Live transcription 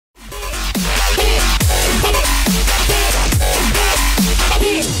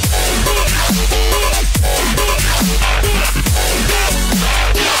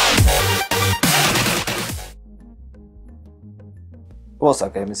What's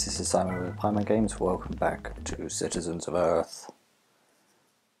up, gamers? This is Simon with Pieman Games. Welcome back to Citizens of Earth.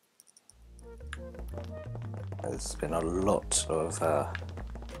 There's been a lot of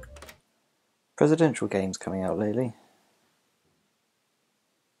presidential games coming out lately.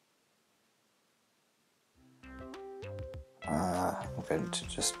 I'm going to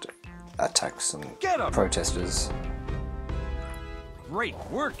just attack some protesters. Great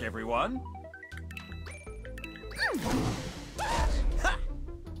work, everyone!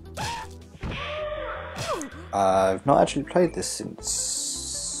 I've not actually played this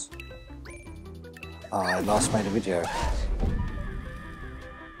since I last made a video.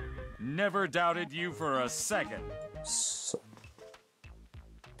 Never doubted you for a second. So,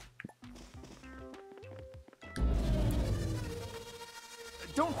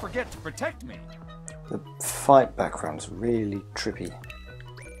 Don't forget to protect me. the fight background's really trippy.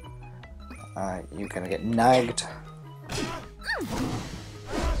 You're gonna get nagged.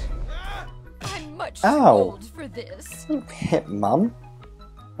 I'm much Ow. too old for this. Don't hit Mum.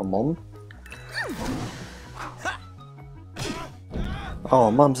 Or Mum.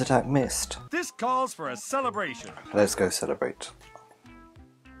 Oh, Mum's attack missed. This calls for a celebration. Let's go celebrate.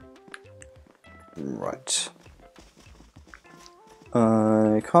 Right.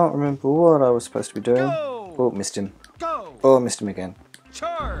 I can't remember what I was supposed to be doing. Go! Oh, missed him. Go! Oh, missed him again.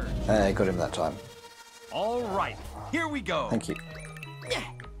 Charge! I got him that time. All right, here we go. Thank you.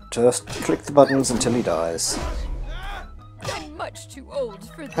 Just click the buttons until he dies. I'm much too old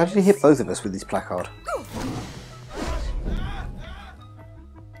for this. How did he hit both of us with his placard?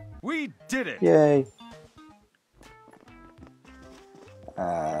 We did it. Yay!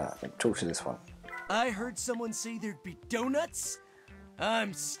 Talk to this one. I heard someone say there'd be donuts.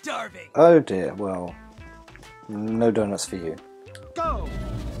 I'm starving. Oh dear, well, no donuts for you. Go!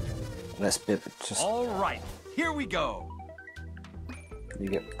 Let's be just. All right, here we go. You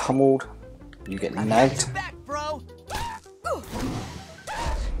get pummeled, you get nagged. Back, bro.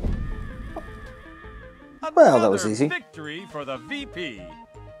 Well, that was Another easy. Victory for the VP.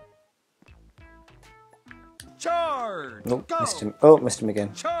 Charge! Nope, Go! missed him. Oh, missed him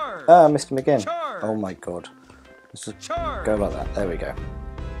again. Charge! Ah, missed him again. Charge! Oh my god. Let's just Charge! go like that. There we go.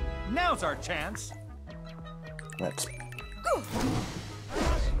 Now's our chance. Let's.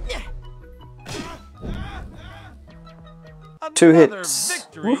 Two Another hits.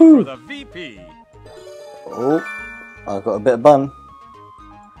 Victory Woohoo! for the VP. Oh, I've got a bit of bun.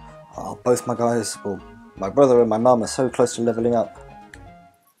 Oh, both my guys, well, my brother and my mum are so close to leveling up.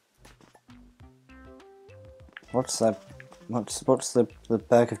 What's that? What's the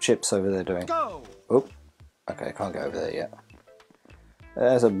bag of chips over there doing? Go! Oh, okay, I can't go over there yet.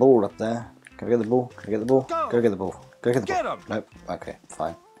 There's a ball up there. Can I get the ball? Can I get the ball? Go get the ball. Go get the Get ball. him! Nope. Okay,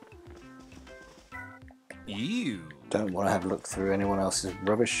 fine. You. Don't want to have a look through anyone else's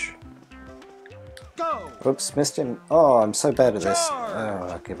rubbish. Go! Oops, missed him. Oh, I'm so bad at this. Charge! Oh,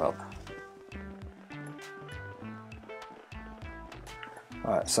 I'll give up.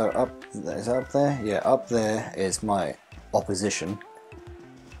 Alright, so is that up there? Yeah, up there is my opposition,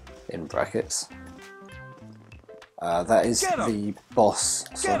 in brackets. That is Get 'em! the boss,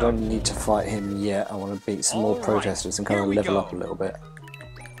 so I Get don't 'em! need to fight him yet. I want to beat some more All right, protesters and kind here of we level go. up a little bit.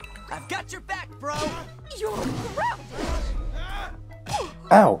 I've got your back, bro. You're grounded.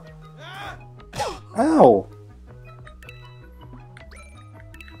 Ow! Ow!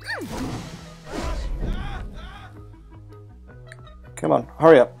 Come on,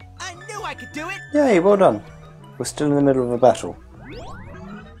 hurry up. I knew I could do it. Yay, well done. We're still in the middle of a battle.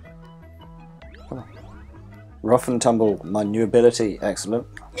 Come on. Rough and tumble, my new ability. Excellent.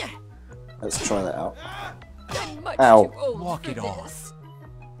 Let's try that out. I'm much Ow. too old Walk for it off. this.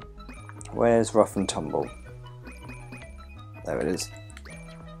 Where's rough and tumble? There it is.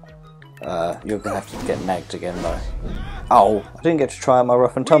 You're gonna have to get nagged again though. Oh, I didn't get to try my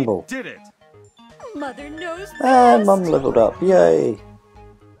rough and tumble. We did it. Mother knows And best. Mum leveled up. Yay!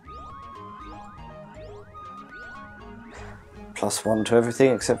 +1 to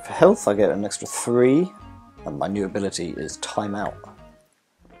everything except for health. I get an extra 3. And my new ability is Time Out.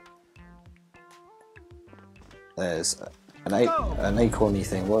 There's an acorny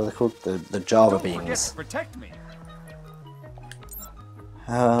thing. What are they called? The Java Don't forget beans. to protect me.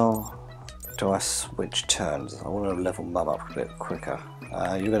 How do I switch turns? I want to level Mum up a bit quicker.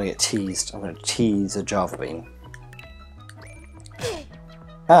 You're going to get teased. I'm going to tease a Java bean.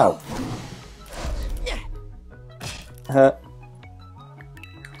 Ow!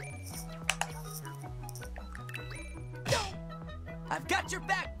 I've got your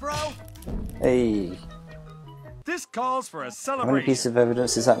back, bro. Hey! This calls for a How many celebration. pieces of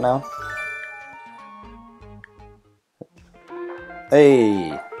evidence is that now?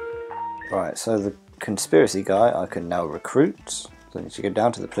 Hey! Right, so the conspiracy guy I can now recruit. So I need to go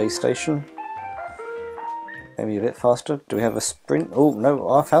down to the police station. Maybe a bit faster. Do we have a sprint? Oh, no,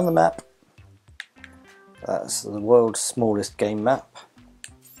 I found the map. That's the world's smallest game map.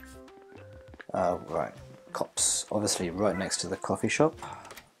 Right, cops obviously right next to the coffee shop.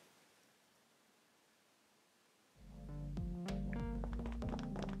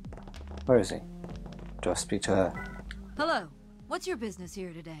 Where is he? Do I speak to her? Hello. What's your business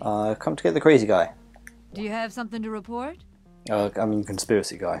here today? Come to get the crazy guy. Do you have something to report? I mean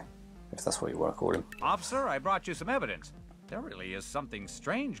conspiracy guy, if that's what you want to call him. Officer, I brought you some evidence. There really is something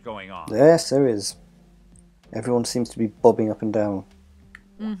strange going on. Yes, there is. Everyone seems to be bobbing up and down.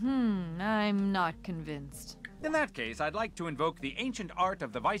 I'm not convinced. In that case, I'd like to invoke the ancient art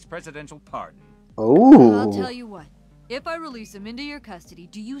of the vice presidential pardon. Oh! I'll tell you what. If I release him into your custody,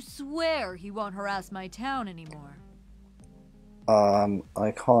 do you swear he won't harass my town anymore?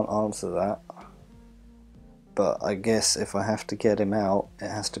 I can't answer that. But I guess if I have to get him out, it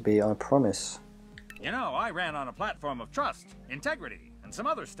has to be I promise. You know, I ran on a platform of trust, integrity, and some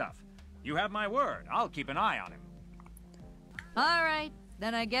other stuff. You have my word. I'll keep an eye on him. All right.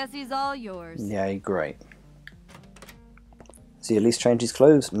 Then I guess he's all yours. Yay, great. Has he at least changed his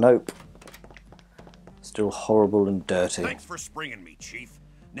clothes? Nope. Still horrible and dirty. Thanks for springing me, Chief.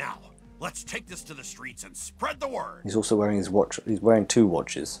 Now, let's take this to the streets and spread the word. He's also wearing his watch. He's wearing 2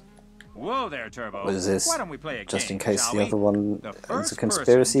 watches. Whoa there, Turbo. What is this? Why don't we play a Just game, in case shall the we? other one The is a first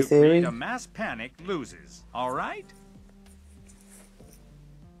conspiracy person to theory? create a mass panic loses. All right?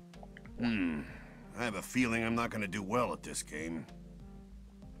 I have a feeling I'm not going to do well at this game.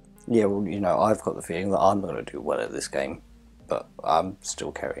 Yeah, well, you know, I've got the feeling that I'm not going to do well at this game. But I'm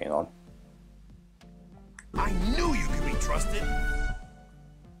still carrying on. I knew you could be trusted.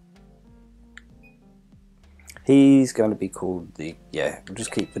 He's going to be called the... Yeah, we'll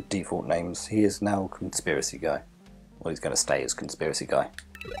just keep the default names. He is now Conspiracy Guy. Well, he's going to stay as Conspiracy Guy.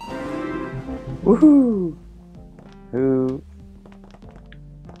 Woohoo! Who...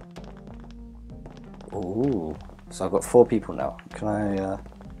 Ooh. So I've got 4 people now. Can I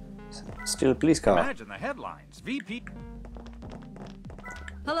steal a police car? Imagine the headlines. VP.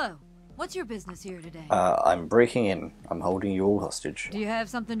 Hello. What's your business here today? I'm breaking in. I'm holding you all hostage. Do you have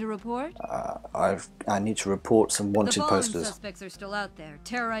something to report? I need to report some The wanted following posters. suspects are still out there,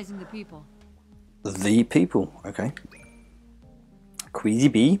 terrorizing the people. The people, okay. Queasy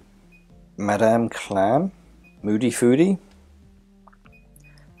Bee, Madame Clam, Moody Foodie.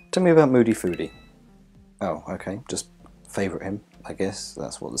 Tell me about Moody Foodie. Oh, okay, just favourite him, I guess.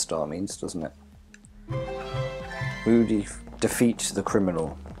 That's what the star means, doesn't it? Moody defeat the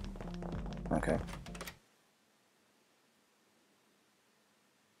criminal. Okay.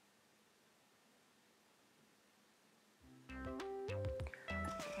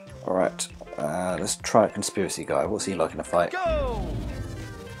 Alright, let's try a conspiracy guy. What's he like in a fight? Go!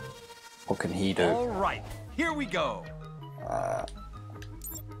 What can he do? All right, here we go.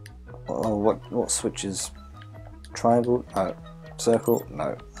 Oh, what switches? Triangle? No. Circle?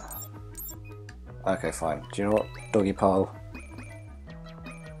 No. Okay, fine. Do you know what? Doggy pile.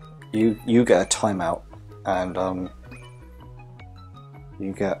 You get a timeout, and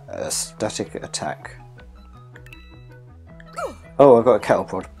you get a static attack. Oh, I got a cattle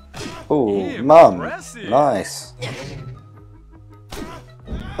prod. Oh, mum! Impressive. Nice.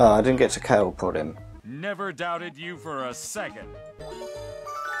 Oh, I didn't get to cattle prod him. Never doubted you for a second.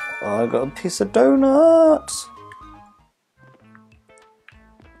 Oh, I got a piece of donut.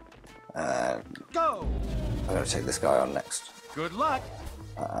 Go! I'm gonna take this guy on next. Good luck.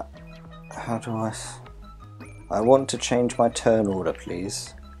 How do I want to change my turn order,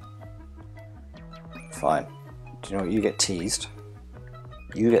 please. Fine. Do you know what? You get teased.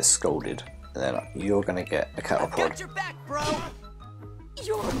 You get scolded. And then you're gonna get a cattle prod. Got your back, bro.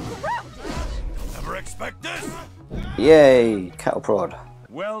 You're grounded! Never expect this. Yay! Cattle prod.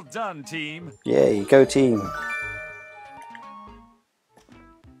 Well done, team. Yay! Go team.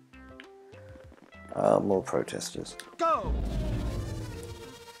 More protesters. Go!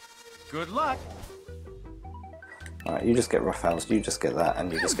 Good luck. Alright, you just get roughhoused, you just get that,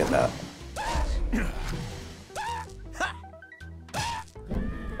 and you just get that.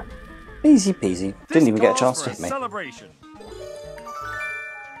 Easy peasy. Didn't even get a chance to hit me. Celebration.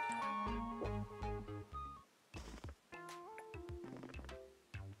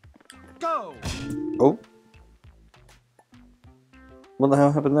 Go! Oh. What the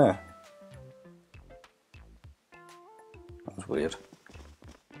hell happened there? That was weird.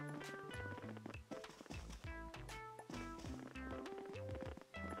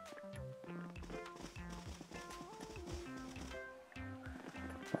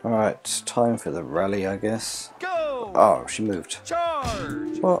 Alright, time for the rally, I guess. Go! Oh, she moved.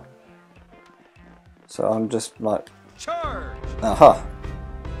 Charge! What? So I'm just like... Charge! Aha!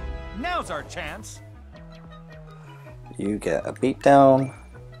 Now's our chance. You get a beatdown,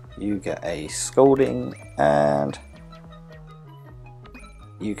 you get a scolding, and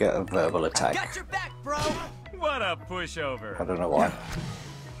you get a verbal attack. Got your back, bro. What a pushover. I don't know why.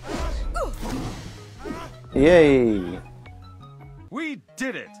 Yay! We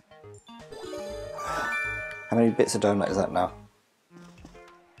did it. How many bits of donut is that now?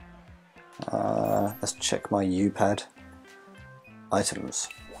 Let's check my U-pad. Items.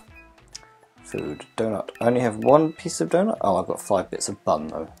 Food. Donut. I only have one piece of donut? Oh, I've got 5 bits of bun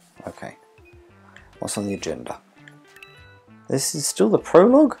though. Okay. What's on the agenda? This is still the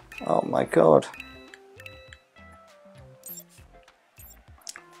prologue? Oh my god.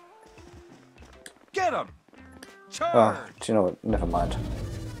 Get him. Charge! Oh, do you know what? Never mind.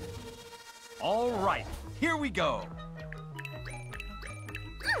 All right, here we go.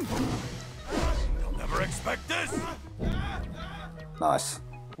 You'll never expect this. Nice.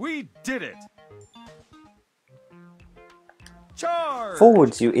 We did it. Charge!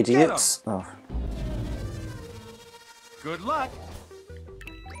 Forwards, you idiots! Oh, Good luck.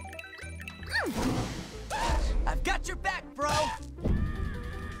 I've got your back, bro.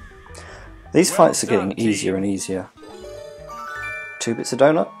 these Well fights are done, getting easier team. and easier. 2 bits of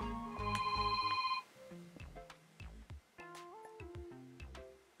donut.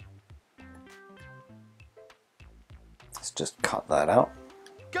 Let's just cut that out.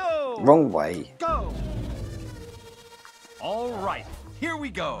 Go! Wrong way. Go! All right, here we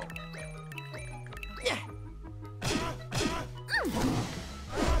go.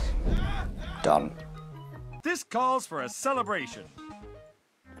 Done. This calls for a celebration.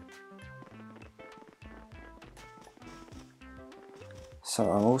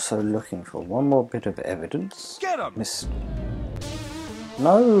 So I'm also looking for one more bit of evidence. Get him! Miss... How'd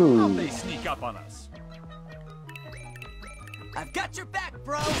No! they sneak up on us? I've got your back,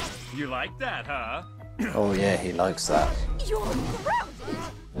 bro. You like that, huh? Oh yeah, he likes that. You're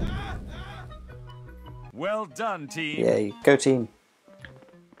grounded! Well done, team. Yay, go team.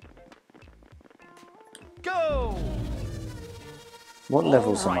 Go! What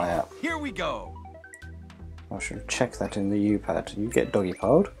levels All am I right, at? here we go. I should check that in the U-pad. You get doggy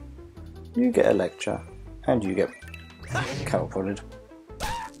piled, you get a lecture, and you get cattle prodded.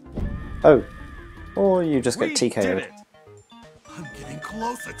 Oh, or you just We get did TKO'd. it. I'm getting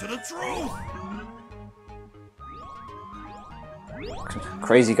closer to the truth.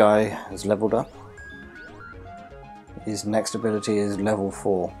 Crazy guy has leveled up. His next ability is level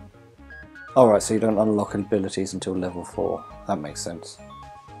 4. Alright, so you don't unlock abilities until level 4. That makes sense.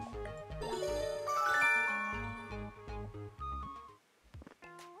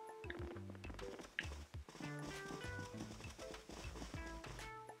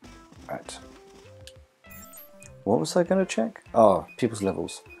 Right. What was I going to check? Oh, people's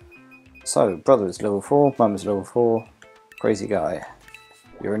levels. So, brother is level 4, mum is level 4. Crazy guy.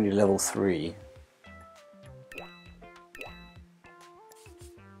 You're only level 3.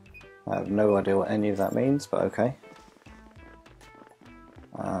 I have no idea what any of that means, but okay.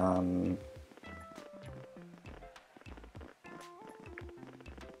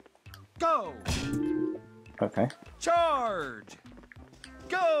 Go! Okay. Charge!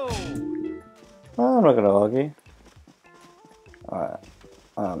 Go! Oh, I'm not going to argue. Alright.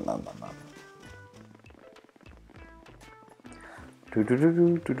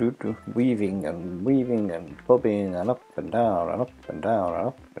 Weaving and bobbing and up and down and up and down and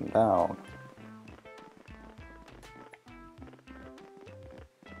up and down.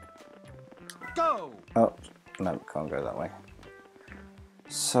 Go! Oh, no, can't go that way.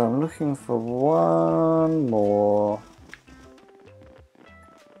 So I'm looking for one more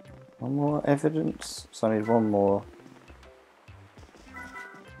evidence. So I need one more.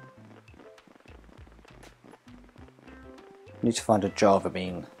 Need to find a Java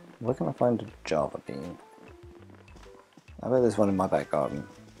bean. Where can I find a Java bean? I bet there's one in my back garden.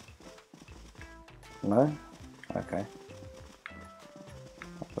 No? Okay.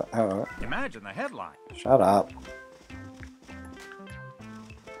 Alright. Imagine the headline. Shut up.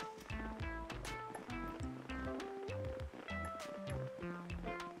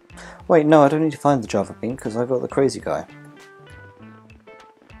 Wait, no, I don't need to find the Java bean because I got the crazy guy.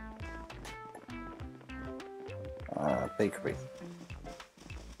 Bakery.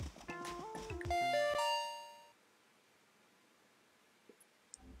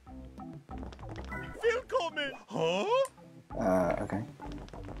 Feel coming. Huh? Okay.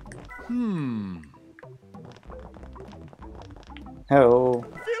 Hmm. Hello.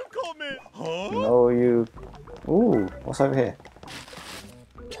 No, you... Ooh, what's over here?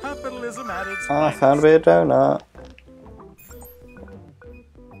 Capitalism at its I finest. found a bit of donut.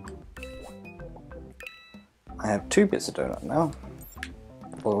 I have 2 bits of donut now.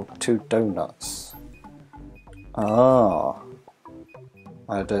 Or 2 donuts. Ah.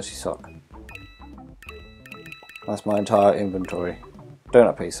 I had a dirty sock. That's my entire inventory.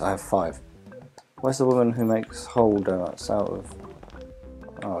 Donut piece, I have 5. Where's the woman who makes whole donuts out of...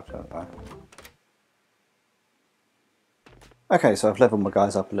 Oh, I don't know. Okay, so I've leveled my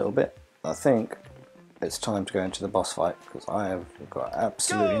guys up a little bit. I think it's time to go into the boss fight, because I have got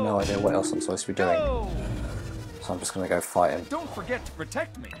absolutely no idea what else I'm supposed to be doing. Go! So I'm just going to go fight him. Don't forget to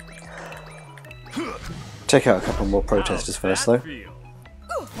protect me. Check out a couple more protesters first, How's though.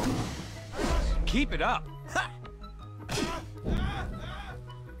 that feel? Keep it up.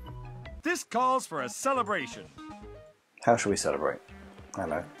 This calls for a celebration. How should we celebrate? I don't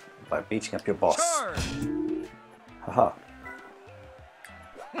know. By beating up your boss. Charge! Haha.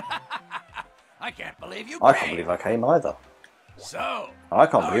 I can't believe you I came. can't believe I came either. So, I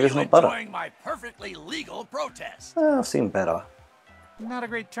can't are believe it's you not butter. enjoying my perfectly legal protest? I've seen better. Not a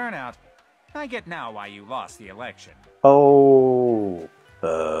great turnout. I get now why you lost the election. Oh,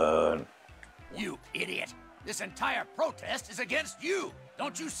 burn. You idiot! This entire protest is against you.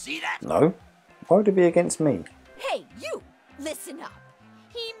 Don't you see that? No? Why would it be against me? Hey, you! Listen up.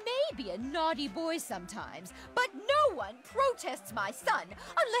 He may be a naughty boy sometimes, but no one protests my son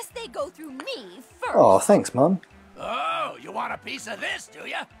unless they go through me first. Oh, thanks, Mum. Oh, you want a piece of this, do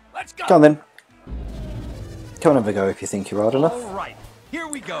you? Let's go. Come on then. Come and have a go if you think you're hard enough. All right, here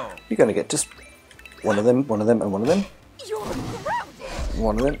we go. You're going to get just one of them, and one of them. You're grounded.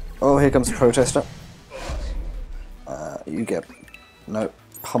 One of them. Oh, here comes a protester. You get... No,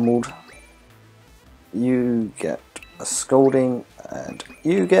 pummeled. You get a scolding, and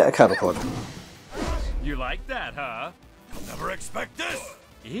you get a cattle prod. You like that, huh? Never expect this.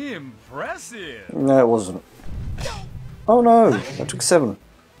 Impressive. No, it wasn't. Oh no, I took 7.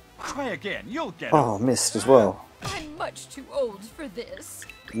 Try again, you'll get it. Oh, missed as well. I'm much too old for this.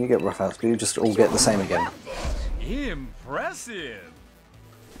 You get roughhouse, you just all get the same again. Impressive.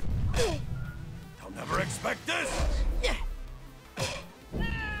 I'll never expect this.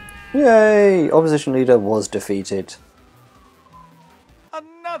 Yay! Opposition leader was defeated.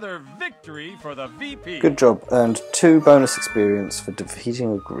 Another victory for the VP. Good job, earned 2 bonus experience for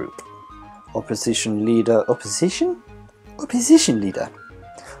defeating a group. Opposition leader... Opposition? Opposition leader.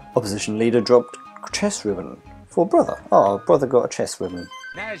 Opposition leader dropped chest ribbon for brother. Oh, brother got a chest ribbon.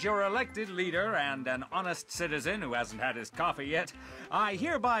 As your elected leader and an honest citizen who hasn't had his coffee yet, I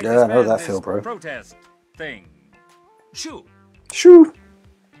hereby Yeah, I know disband that this feel, bro. protest thing. Shoo. Shoo!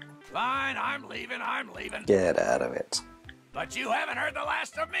 Fine, I'm leaving. Get out of it. But you haven't heard the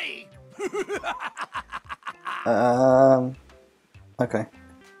last of me. Okay.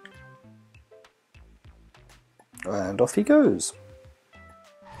 And off he goes.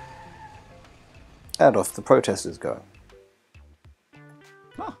 And off the protesters go.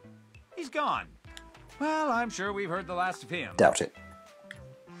 Huh. He's gone. Well, I'm sure we've heard the last of him. Doubt it.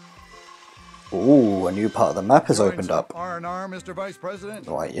 Ooh, a new part of the map has opened up. R&R, Mr. Vice President?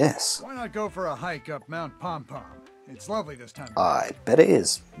 Why, yes. Why not go for a hike up Mount Pom Pom? It's lovely this time. I bet it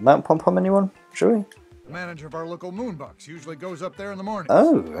is. Mount Pom Pom, anyone? Shall we? The manager of our local Moonbucks usually goes up there in the mornings.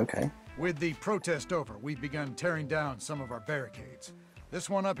 Oh, okay. With the protest over, we've begun tearing down some of our barricades. This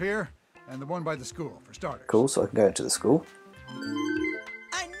one up here, and the one by the school, for starters. Cool, so I can go into the school.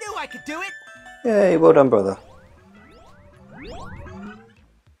 I knew I could do it. Yay, well done, brother.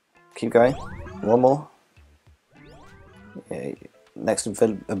 Keep going. One more. Yay. Next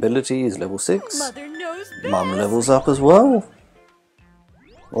ability is level 6. Mother knows best. Mum levels up as well.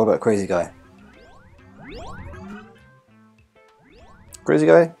 What about Crazy Guy? Crazy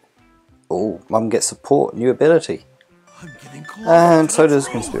Guy? Oh, Mum gets support, new ability. I'm getting close. And so does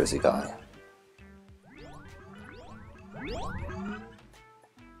Conspiracy Guy.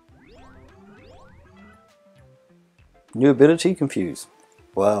 New ability, Confuse.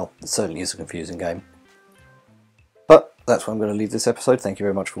 Well, it certainly is a confusing game. But that's where I'm going to leave this episode. Thank you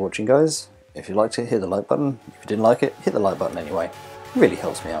very much for watching, guys. If you liked it, hit the like button. If you didn't like it, hit the like button anyway. It really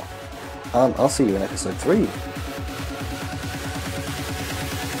helps me out. I'll see you in episode 3.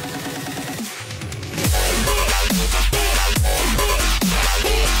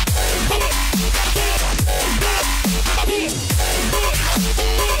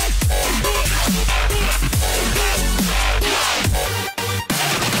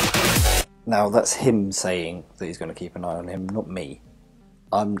 Now that's him saying that he's going to keep an eye on him, not me.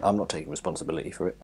 I'm not taking responsibility for it.